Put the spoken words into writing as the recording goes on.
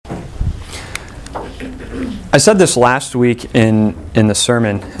I said this last week in the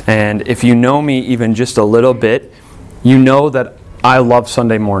sermon, and if you know me even just a little bit, you know that I love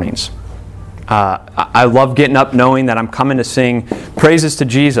Sunday mornings. I love getting up knowing that I'm coming to sing praises to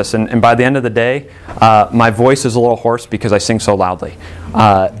Jesus, and by the end of the day, my voice is a little hoarse because I sing so loudly.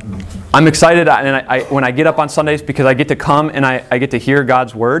 I'm excited and when I get up on Sundays because I get to come and I get to hear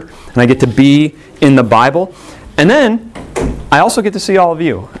God's Word, and I get to be in the Bible. And then I also get to see all of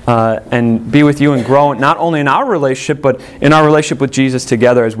you and be with you and grow not only in our relationship, but in our relationship with Jesus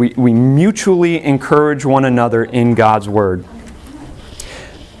together as we mutually encourage one another in God's Word.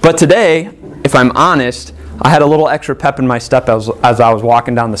 But today, if I'm honest, I had a little extra pep in my step as I was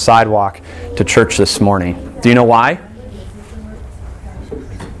walking down the sidewalk to church this morning. Do you know why?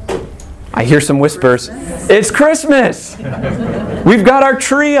 I hear some whispers. It's Christmas! We've got our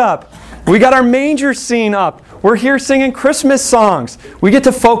tree up. We got our manger scene up. We're here singing Christmas songs. We get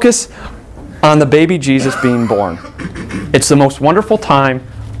to focus on the baby Jesus being born. It's the most wonderful time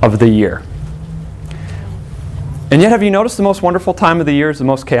of the year. And yet, have you noticed the most wonderful time of the year is the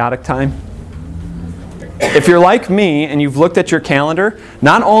most chaotic time? If you're like me and you've looked at your calendar,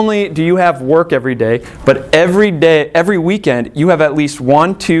 not only do you have work every day, but every weekend, you have at least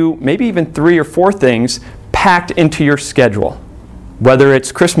 1, 2, maybe even 3 or 4 things packed into your schedule. Whether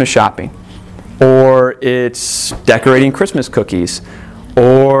it's Christmas shopping, or it's decorating Christmas cookies,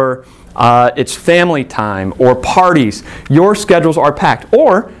 or it's family time, or parties. Your schedules are packed.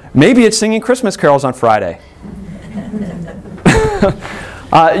 Or maybe it's singing Christmas carols on Friday.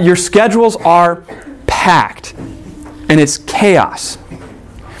 Your schedules are packed, and it's chaos.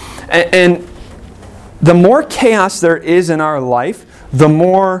 And the more chaos there is in our life, the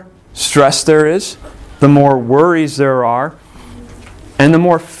more stress there is, the more worries there are, and the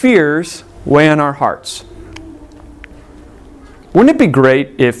more fears weigh on our hearts. Wouldn't it be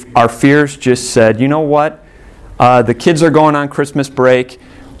great if our fears just said, you know what, the kids are going on Christmas break,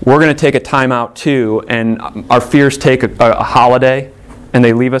 we're going to take a time out too, and our fears take a holiday, and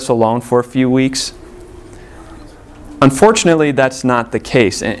they leave us alone for a few weeks? Unfortunately, that's not the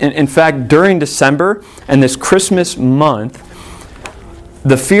case. In fact, during December and this Christmas month,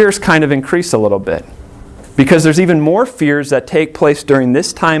 the fears kind of increase a little bit. Because there's even more fears that take place during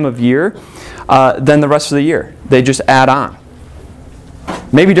this time of year than the rest of the year. They just add on.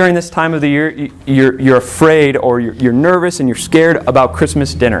 Maybe during this time of the year, you're afraid or you're nervous and you're scared about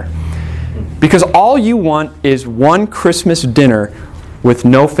Christmas dinner. Because all you want is one Christmas dinner with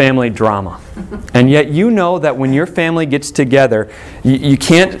no family drama. And yet you know that when your family gets together, you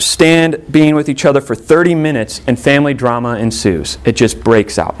can't stand being with each other for 30 minutes and family drama ensues. It just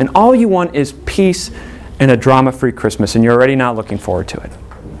breaks out. And all you want is peace and a drama-free Christmas, and you're already not looking forward to it.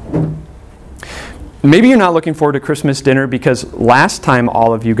 Maybe you're not looking forward to Christmas dinner because last time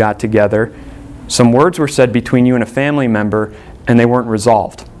all of you got together, some words were said between you and a family member, and they weren't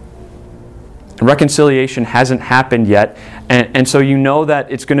resolved. Reconciliation hasn't happened yet, and so you know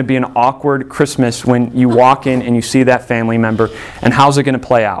that it's going to be an awkward Christmas when you walk in and you see that family member, and how's it going to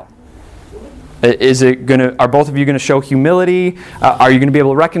play out? Are both of you going to show humility? Are you going to be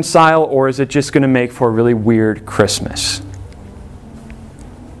able to reconcile, or is it just going to make for a really weird Christmas?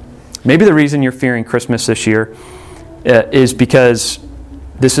 Maybe the reason you're fearing Christmas this year is because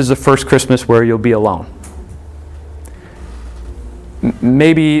this is the first Christmas where you'll be alone.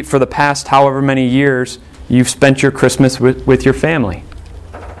 Maybe for the past however many years, you've spent your Christmas with your family.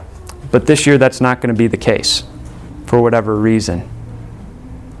 But this year, that's not going to be the case, for whatever reason.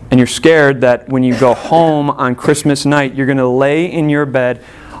 And you're scared that when you go home on Christmas night, you're going to lay in your bed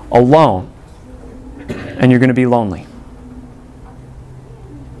alone, and you're going to be lonely.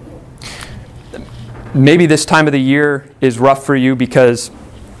 Maybe this time of the year is rough for you because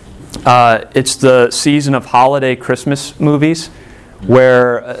it's the season of holiday Christmas movies,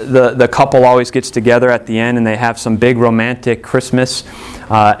 where the couple always gets together at the end and they have some big romantic Christmas.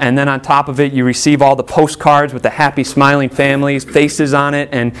 And then on top of it, you receive all the postcards with the happy smiling families, faces on it.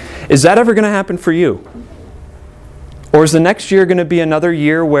 And is that ever going to happen for you? Or is the next year going to be another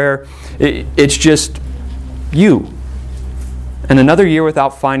year where it's just you? And another year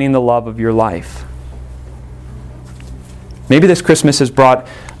without finding the love of your life? Maybe this Christmas has brought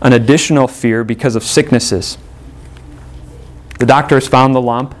an additional fear because of sicknesses. The doctor has found the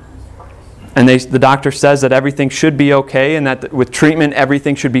lump, and the doctor says that everything should be okay and that with treatment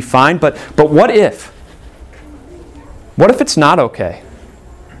everything should be fine. But what if? What if it's not okay?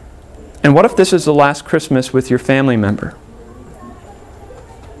 And what if this is the last Christmas with your family member?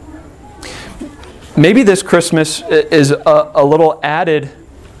 Maybe this Christmas is a little added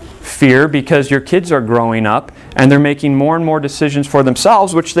fear because your kids are growing up and they're making more and more decisions for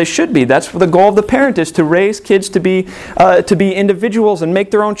themselves, which they should be. That's what the goal of the parent is, to raise kids to be individuals and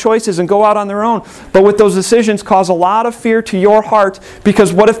make their own choices and go out on their own. But with those decisions cause a lot of fear to your heart,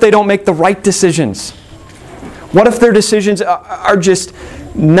 because what if they don't make the right decisions? What if their decisions are just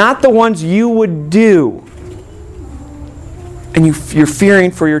not the ones you would do? And you're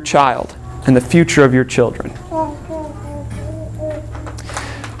fearing for your child and the future of your children.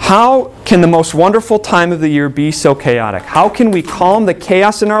 How can the most wonderful time of the year be so chaotic? How can we calm the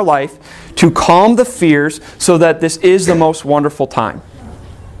chaos in our life to calm the fears so that this is the most wonderful time?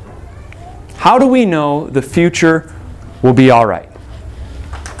 How do we know the future will be all right?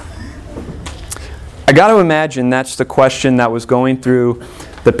 I got to imagine that's the question that was going through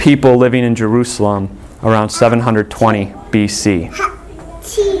the people living in Jerusalem around 720 BC.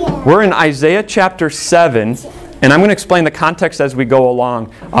 We're in Isaiah chapter 7, and I'm going to explain the context as we go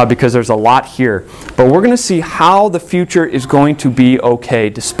along because there's a lot here. But we're going to see how the future is going to be okay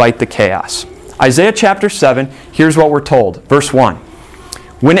despite the chaos. Isaiah chapter 7, here's what we're told. Verse 1.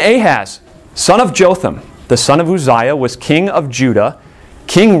 When Ahaz, son of Jotham, the son of Uzziah, was king of Judah,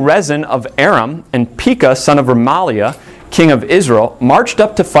 King Rezin of Aram and Pekah, son of Remaliah, king of Israel, marched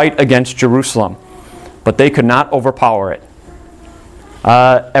up to fight against Jerusalem, but they could not overpower it.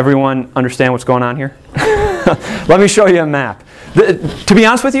 Everyone understand what's going on here? Let me show you a map. To be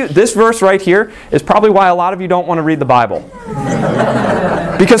honest with you, this verse right here is probably why a lot of you don't want to read the Bible.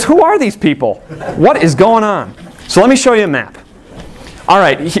 Because who are these people? What is going on? So let me show you a map. All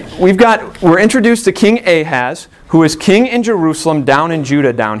right, we're introduced to King Ahaz, who is king in Jerusalem down in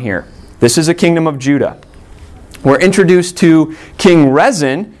Judah down here. This is a kingdom of Judah. We're introduced to King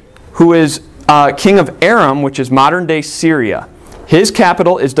Rezin, who is king of Aram, which is modern-day Syria. His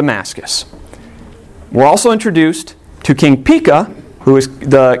capital is Damascus. We're also introduced to King Pekah, who is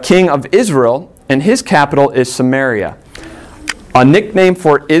the king of Israel, and his capital is Samaria. A nickname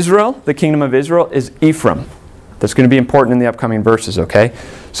for Israel, the kingdom of Israel, is Ephraim. That's going to be important in the upcoming verses, okay?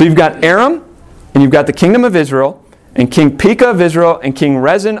 So you've got Aram, and you've got the kingdom of Israel, and King Pekah of Israel and King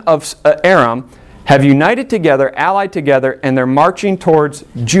Rezin of Aram have united together, allied together, and they're marching towards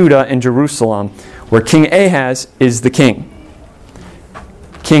Judah and Jerusalem, where King Ahaz is the king.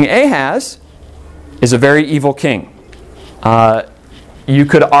 King Ahaz is a very evil king. You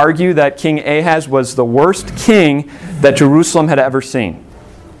could argue that King Ahaz was the worst king that Jerusalem had ever seen.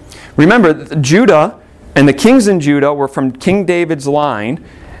 Remember, Judah and the kings in Judah were from King David's line,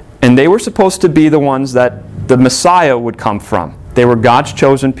 and they were supposed to be the ones that the Messiah would come from. They were God's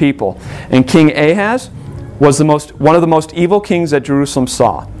chosen people. And King Ahaz was one of the most evil kings that Jerusalem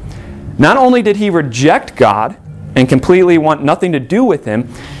saw. Not only did he reject God and completely want nothing to do with him,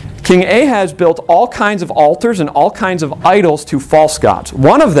 King Ahaz built all kinds of altars and all kinds of idols to false gods.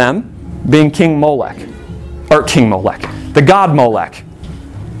 One of them being the god Molech.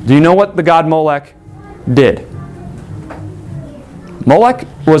 Do you know what the god Molech did? Molech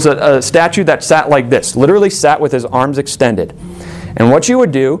was a statue that sat like this, literally sat with his arms extended. And what you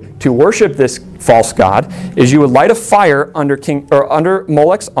would do to worship this false god is you would light a fire under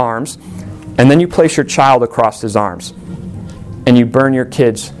Molech's arms, and then you place your child across his arms, and you burn your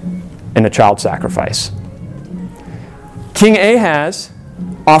kids in a child sacrifice. King Ahaz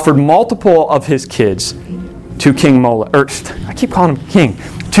offered multiple of his kids to King Molech, I keep calling him king,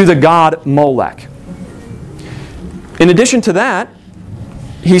 to the god Molech. In addition to that,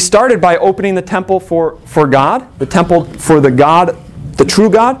 he started by opening the temple for God, the temple for the God, the true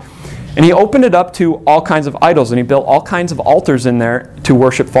God, and he opened it up to all kinds of idols, and he built all kinds of altars in there to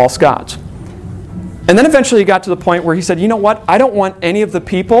worship false gods. And then eventually he got to the point where he said, you know what, I don't want any of the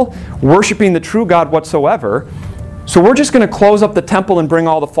people worshiping the true God whatsoever, so we're just going to close up the temple and bring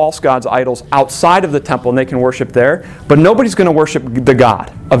all the false gods' idols outside of the temple, and they can worship there, but nobody's going to worship the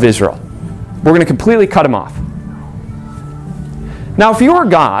God of Israel. We're going to completely cut him off. Now, if you are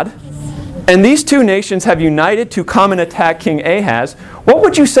God, and these two nations have united to come and attack King Ahaz, what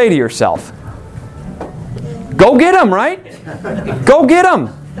would you say to yourself? Go get him, right? Go get him.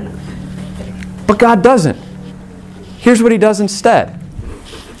 But God doesn't. Here's what he does instead.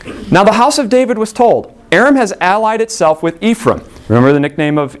 Now, the house of David was told, Aram has allied itself with Ephraim. Remember the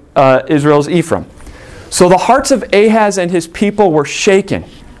nickname of Israel's Ephraim. So the hearts of Ahaz and his people were shaken,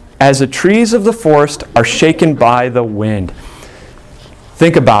 as the trees of the forest are shaken by the wind.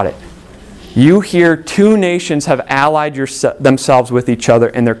 Think about it. You hear two nations have allied themselves with each other,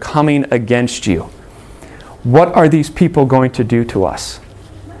 and they're coming against you. What are these people going to do to us?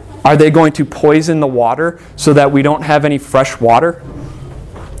 Are they going to poison the water so that we don't have any fresh water?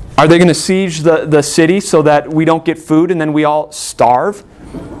 Are they going to siege the city so that we don't get food and then we all starve?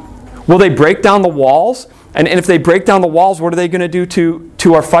 Will they break down the walls And if they break down the walls, what are they going to do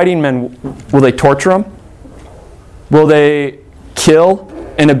to our fighting men? Will they torture them? Will they kill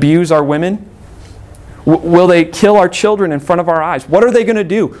and abuse our women? Will they kill our children in front of our eyes? What are they going to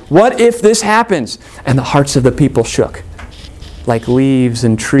do? What if this happens? And the hearts of the people shook like leaves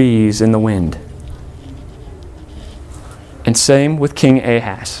and trees in the wind. And same with King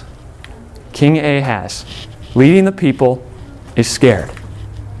Ahaz. King Ahaz, leading the people, is scared.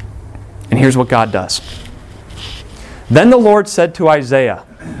 And here's what God does. Then the Lord said to Isaiah,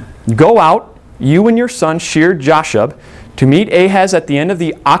 "Go out, you and your son Shear-Jashub, to meet Ahaz at the end of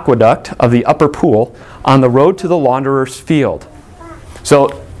the aqueduct of the upper pool on the road to the launderer's field." So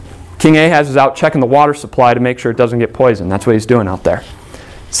King Ahaz is out checking the water supply to make sure it doesn't get poisoned. That's what he's doing out there.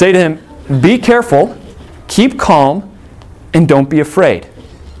 Say to him, "Be careful, keep calm, and don't be afraid.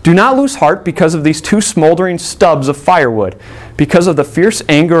 Do not lose heart because of these two smoldering stubs of firewood, because of the fierce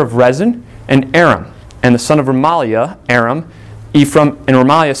anger of Rezin and Aram, and the son of Remaliah, Aram, Ephraim, and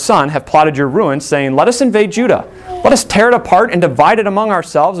Remaliah's son have plotted your ruin, saying, 'Let us invade Judah. Let us tear it apart and divide it among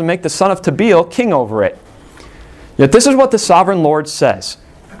ourselves and make the son of Tabeel king over it.' Yet this is what the sovereign Lord says.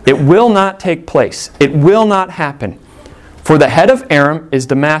 It will not take place. It will not happen. For the head of Aram is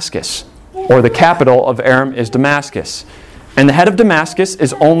Damascus, or the capital of Aram is Damascus. And the head of Damascus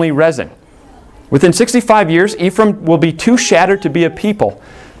is only Rezin. Within 65 years, Ephraim will be too shattered to be a people.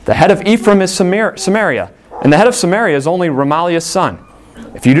 The head of Ephraim is Samaria, and the head of Samaria is only Remaliah's son.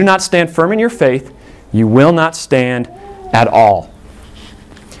 If you do not stand firm in your faith, you will not stand at all."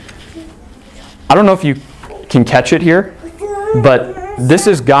 I don't know if you can catch it here, but this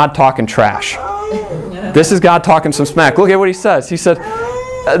is God talking trash. This is God talking some smack. Look at what he says. He said,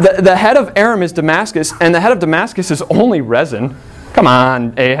 the head of Aram is Damascus, and the head of Damascus is only Rezin. Come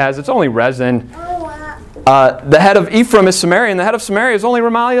on, Ahaz, it's only Rezin. The head of Ephraim is Samaria, and the head of Samaria is only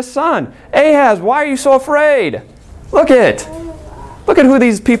Remaliah's son. Ahaz, why are you so afraid? Look at who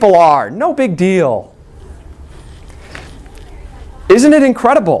these people are. No big deal. Isn't it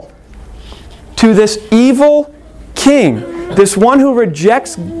incredible? To this evil king, this one who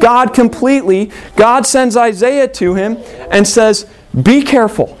rejects God completely, God sends Isaiah to him and says, "Be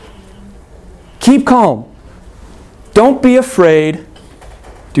careful. Keep calm. Don't be afraid.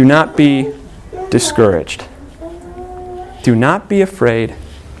 Do not be discouraged." Do not be afraid.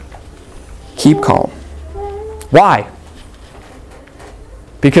 Keep calm. Why?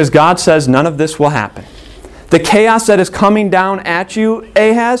 Because God says none of this will happen. The chaos that is coming down at you,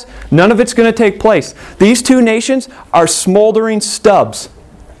 Ahaz, none of it's going to take place. These two nations are smoldering stubs.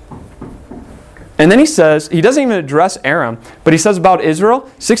 And then he says, he doesn't even address Aram, but he says about Israel,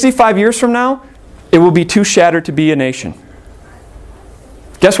 65 years from now, it will be too shattered to be a nation.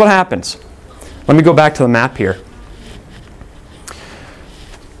 Guess what happens? Let me go back to the map here.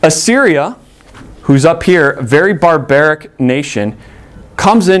 Assyria, who's up here, a very barbaric nation,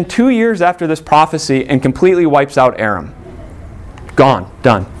 comes in 2 years after this prophecy and completely wipes out Aram. Gone.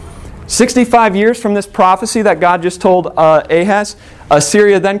 Done. 65 years from this prophecy that God just told Ahaz,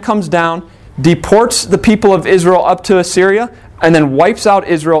 Assyria then comes down, deports the people of Israel up to Assyria, and then wipes out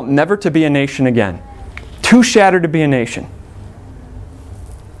Israel, never to be a nation again. Too shattered to be a nation.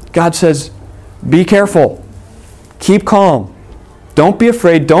 God says, be careful. Keep calm. Don't be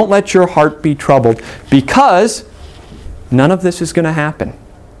afraid. Don't let your heart be troubled, because none of this is going to happen.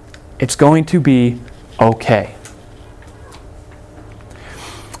 It's going to be okay.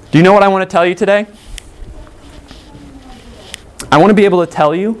 Do you know what I want to tell you today? I want to be able to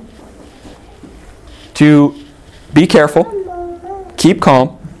tell you to be careful, keep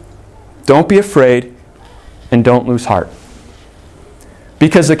calm, don't be afraid, and don't lose heart.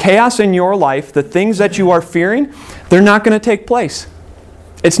 Because the chaos in your life, the things that you are fearing, they're not going to take place.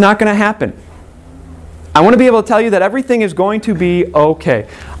 It's not going to happen. I want to be able to tell you that everything is going to be okay.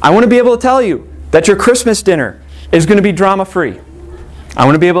 I want to be able to tell you that your Christmas dinner is going to be drama-free. I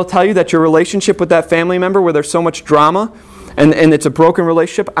want to be able to tell you that your relationship with that family member where there's so much drama and it's a broken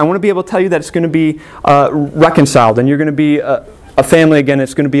relationship, I want to be able to tell you that it's going to be reconciled and you're going to be a family again.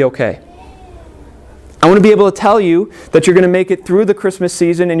 It's going to be okay. I want to be able to tell you that you're going to make it through the Christmas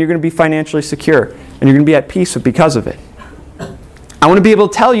season and you're going to be financially secure and you're going to be at peace because of it. I want to be able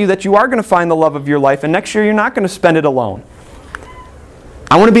to tell you that you are going to find the love of your life and next year you're not going to spend it alone.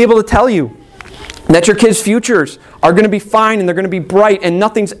 I want to be able to tell you that your kids' futures are going to be fine and they're going to be bright and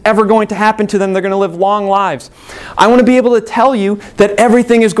nothing's ever going to happen to them. They're going to live long lives. I want to be able to tell you that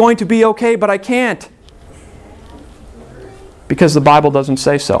everything is going to be okay, but I can't. Because the Bible doesn't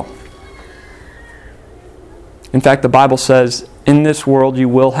say so. In fact, the Bible says, in this world you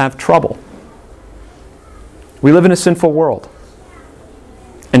will have trouble. We live in a sinful world.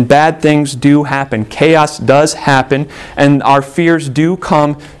 And bad things do happen. Chaos does happen, and our fears do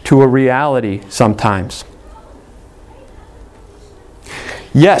come to a reality sometimes.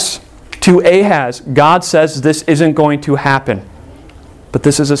 Yes, to Ahaz, God says this isn't going to happen. But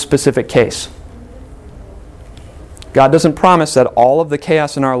this is a specific case. God doesn't promise that all of the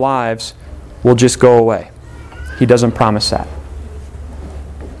chaos in our lives will just go away. He doesn't promise that.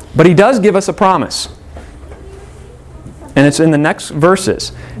 But He does give us a promise. And it's in the next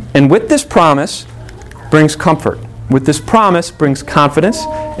verses. And with this promise brings comfort. With this promise brings confidence.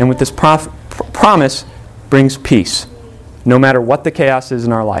 And with this promise brings peace. No matter what the chaos is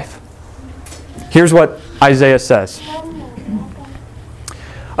in our life. Here's what Isaiah says.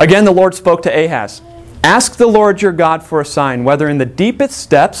 Again, the Lord spoke to Ahaz. Ask the Lord your God for a sign, whether in the deepest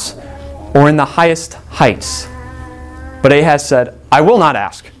depths or in the highest heights. But Ahaz said, I will not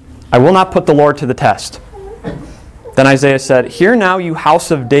ask. I will not put the Lord to the test. Then Isaiah said, Hear now, you house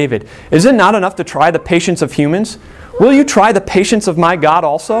of David. Is it not enough to try the patience of humans? Will you try the patience of my God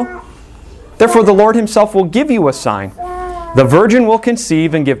also? Therefore the Lord Himself will give you a sign. The virgin will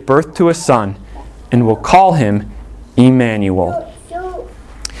conceive and give birth to a son, and will call him Emmanuel.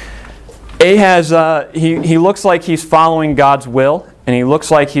 Ahaz, he looks like he's following God's will, and he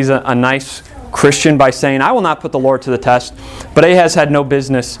looks like he's a nice Christian by saying, I will not put the Lord to the test. But Ahaz had no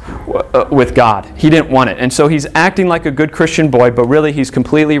business with God. He didn't want it. And so he's acting like a good Christian boy, but really he's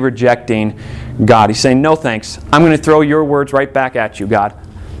completely rejecting God. He's saying, no thanks. I'm going to throw your words right back at you, God.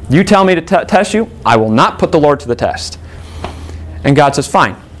 You tell me to test you, I will not put the Lord to the test. And God says,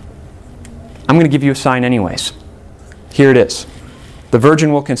 fine. I'm going to give you a sign anyways. Here it is. The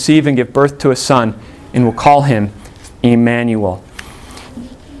virgin will conceive and give birth to a son, and will call him Emmanuel.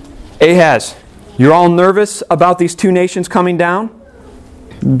 Ahaz, you're all nervous about these two nations coming down?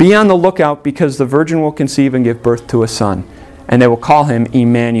 Be on the lookout, because the virgin will conceive and give birth to a son, and they will call him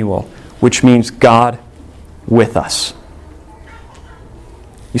Emmanuel, which means God with us.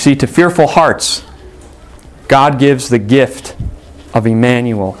 You see, to fearful hearts, God gives the gift of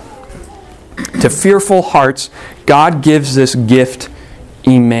Emmanuel. To fearful hearts, God gives this gift,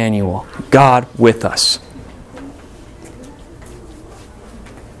 Emmanuel, God with us.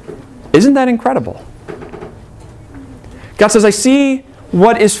 Isn't that incredible? God says, I see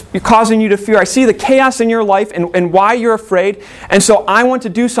what is causing you to fear. I see the chaos in your life and why you're afraid. And so I want to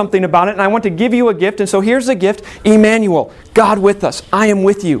do something about it, and I want to give you a gift. And so here's the gift, Emmanuel, God with us. I am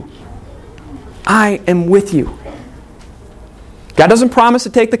with you. I am with you. God doesn't promise to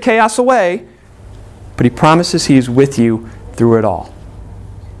take the chaos away, but He promises He is with you through it all.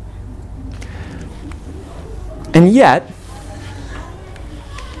 And yet,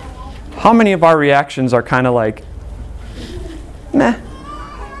 how many of our reactions are kind of like, meh,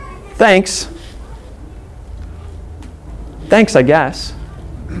 thanks. Thanks, I guess.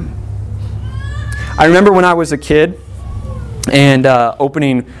 I remember when I was a kid and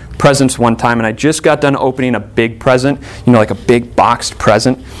opening presents one time, and I just got done opening a big present, like a big boxed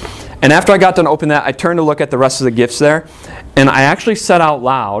present. And after I got done opening that, I turned to look at the rest of the gifts there, and I actually said out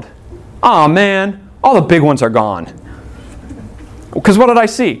loud, "Oh man, all the big ones are gone." Because what did I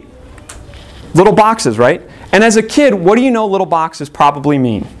see? Little boxes, right? And as a kid, what do you know little boxes probably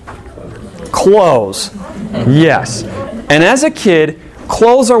mean? Clothes. Yes. And as a kid,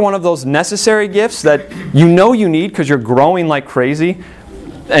 clothes are one of those necessary gifts that you need because you're growing like crazy,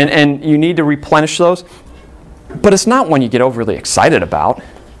 and you need to replenish those. But it's not one you get overly excited about.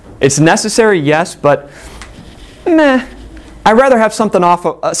 It's necessary, yes, but meh. I'd rather have something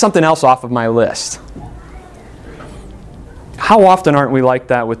else off of my list. How often aren't we like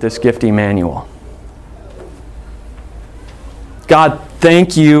that with this gift, Emmanuel? God,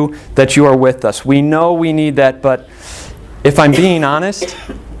 thank you that you are with us. We know we need that, but if I'm being honest,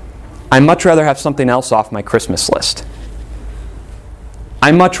 I'd much rather have something else off my Christmas list.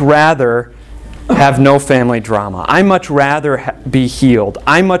 I much rather have no family drama. I much rather be healed.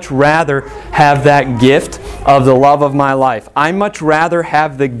 I much rather have that gift of the love of my life. I much rather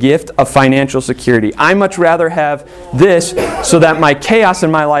have the gift of financial security. I much rather have this so that my chaos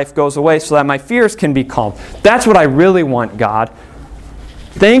in my life goes away, so that my fears can be calmed. That's what I really want, God.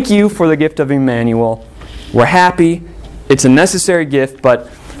 Thank you for the gift of Emmanuel. We're happy. It's a necessary gift, but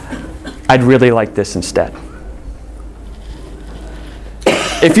I'd really like this instead.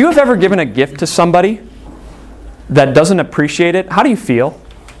 If you have ever given a gift to somebody that doesn't appreciate it, how do you feel?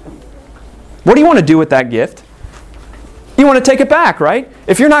 What do you want to do with that gift? You want to take it back, right?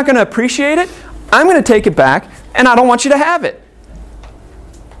 If you're not going to appreciate it, I'm going to take it back, and I don't want you to have it.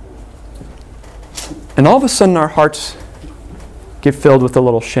 And all of a sudden our hearts get filled with a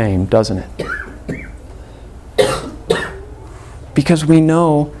little shame, doesn't it? because we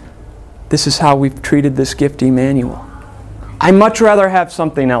know this is how we've treated this gift, Emmanuel. I'd much rather have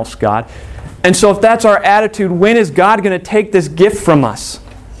something else, God. And so if that's our attitude, when is God going to take this gift from us?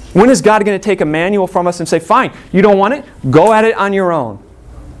 When is God going to take Emmanuel from us and say, fine, you don't want it? Go at it on your own.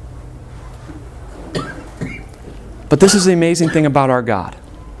 But this is the amazing thing about our God.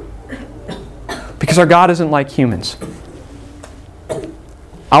 Because our God isn't like humans.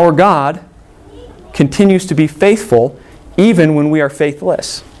 Our God continues to be faithful even when we are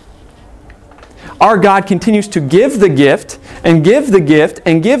faithless. Our God continues to give the gift and give the gift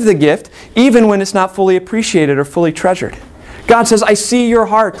and give the gift even when it's not fully appreciated or fully treasured. God says, I see your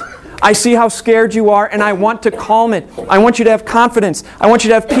heart. I see how scared you are, and I want to calm it. I want you to have confidence. I want you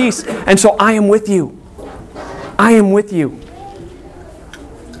to have peace. And so I am with you. I am with you.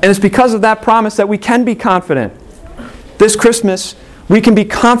 And it's because of that promise that we can be confident. This Christmas, we can be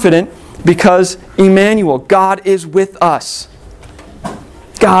confident because Emmanuel, God is with us.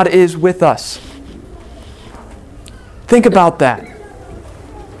 God is with us. Think about that.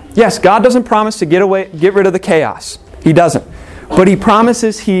 Yes, God doesn't promise to get rid of the chaos. He doesn't. But He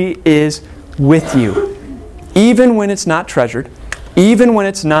promises He is with you. Even when it's not treasured, even when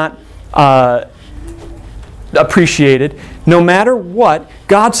it's not appreciated, no matter what,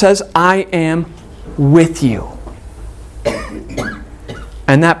 God says, I am with you.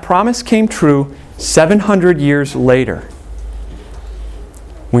 And that promise came true 700 years later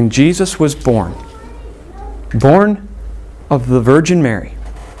when Jesus was born of the Virgin Mary,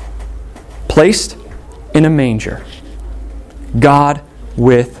 placed in a manger. God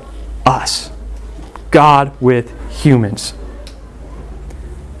with us. God with humans.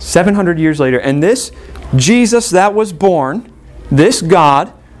 700 years later. And this Jesus that was born, this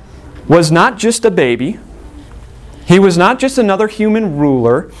God, was not just a baby. He was not just another human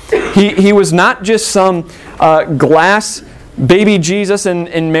ruler. He was not just some glass baby Jesus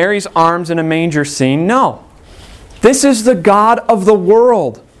in Mary's arms in a manger scene. No. This is the God of the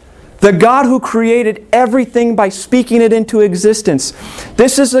world. The God who created everything by speaking it into existence.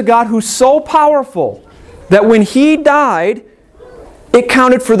 This is a God who's so powerful that when He died, it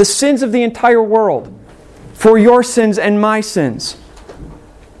counted for the sins of the entire world. For your sins and my sins.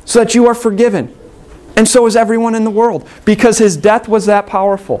 So that you are forgiven. And so is everyone in the world. Because His death was that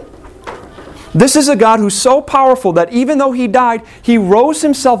powerful. This is a God who's so powerful that even though He died, He rose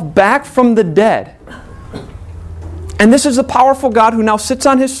Himself back from the dead. And this is the powerful God who now sits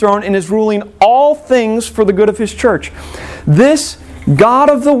on His throne and is ruling all things for the good of His church. This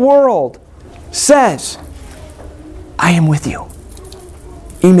God of the world says, I am with you.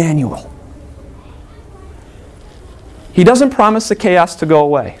 Emmanuel. He doesn't promise the chaos to go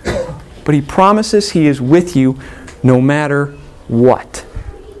away, but He promises He is with you no matter what.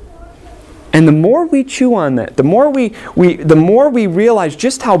 And the more we chew on that, the more we realize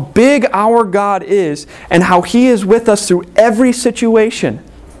just how big our God is and how He is with us through every situation,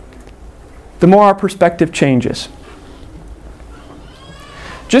 the more our perspective changes.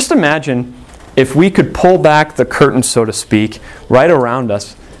 Just imagine if we could pull back the curtain, so to speak, right around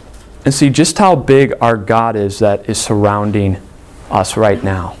us and see just how big our God is that is surrounding us right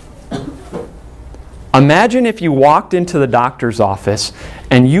now. Imagine if you walked into the doctor's office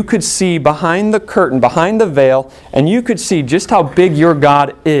and you could see behind the curtain, behind the veil, and you could see just how big your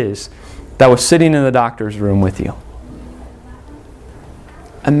God is that was sitting in the doctor's room with you.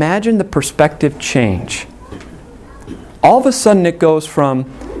 Imagine the perspective change. All of a sudden it goes from,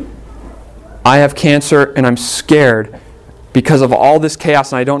 I have cancer and I'm scared because of all this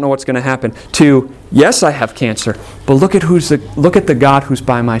chaos and I don't know what's going to happen, to, yes, I have cancer, but look at the God who's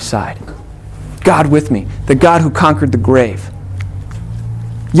by my side. God with me, the God who conquered the grave.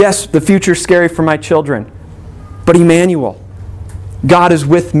 Yes, the future's scary for my children, but Emmanuel, God is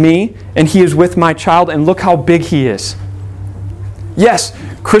with me and He is with my child, and look how big He is. Yes,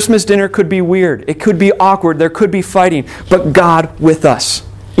 Christmas dinner could be weird, it could be awkward, there could be fighting, but God with us,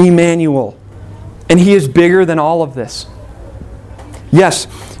 Emmanuel, and He is bigger than all of this. Yes,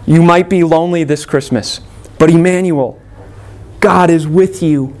 you might be lonely this Christmas, but Emmanuel, God is with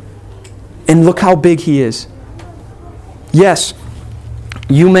you. And look how big He is. Yes,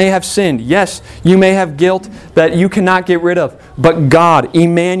 you may have sinned. Yes, you may have guilt that you cannot get rid of. But God,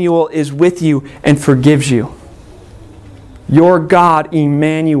 Emmanuel, is with you and forgives you. Your God,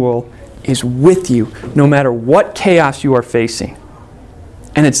 Emmanuel, is with you no matter what chaos you are facing.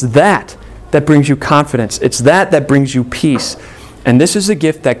 And it's that brings you confidence. It's that brings you peace. And this is a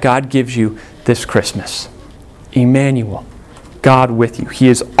gift that God gives you this Christmas. Emmanuel. God with you. He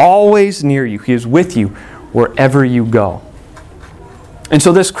is always near you. He is with you wherever you go. And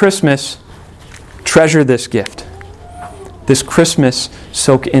so this Christmas, treasure this gift. This Christmas,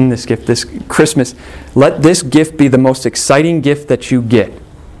 soak in this gift. This Christmas, let this gift be the most exciting gift that you get.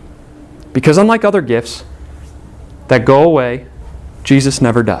 Because unlike other gifts that go away, Jesus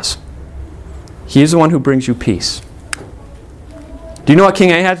never does. He is the one who brings you peace. Do you know what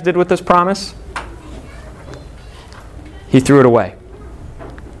King Ahaz did with this promise? He threw it away.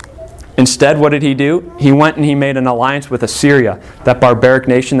 Instead, what did he do? He went and he made an alliance with Assyria, that barbaric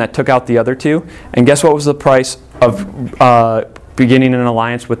nation that took out the other two. And guess what was the price of beginning an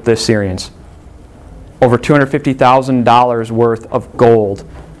alliance with the Assyrians? Over $250,000 worth of gold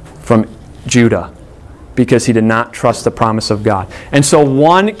from Judah, because he did not trust the promise of God. And so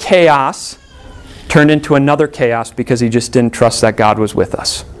one chaos turned into another chaos because he just didn't trust that God was with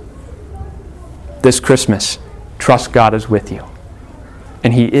us. This Christmas, trust God is with you.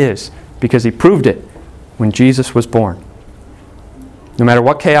 And He is, because He proved it when Jesus was born. No matter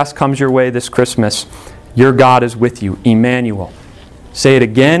what chaos comes your way this Christmas, your God is with you, Emmanuel. Say it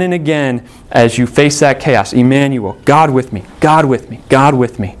again and again as you face that chaos. Emmanuel, God with me, God with me, God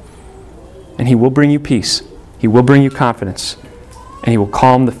with me. And He will bring you peace. He will bring you confidence. And He will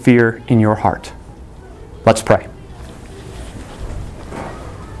calm the fear in your heart. Let's pray.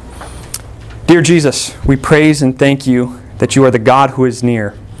 Dear Jesus, we praise and thank You that You are the God who is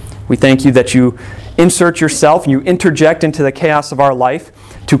near. We thank You that You insert Yourself and You interject into the chaos of our life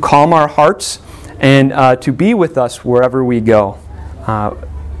to calm our hearts and to be with us wherever we go.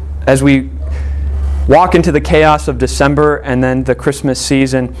 As we walk into the chaos of December and then the Christmas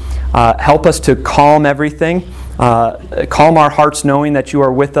season, help us to calm everything. Calm our hearts knowing that You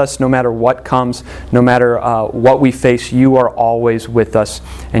are with us no matter what comes, no matter what we face. You are always with us,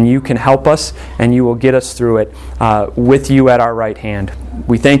 and You can help us, and You will get us through it with You at our right hand.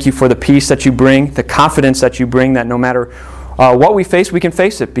 We thank You for the peace that You bring, the confidence that You bring, that no matter what we face, we can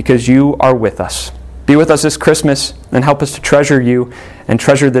face it because You are with us. Be with us this Christmas and help us to treasure You and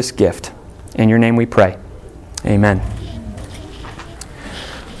treasure this gift. In Your name we pray. Amen.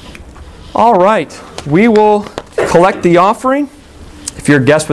 All right. We will collect the offering. If you're a guest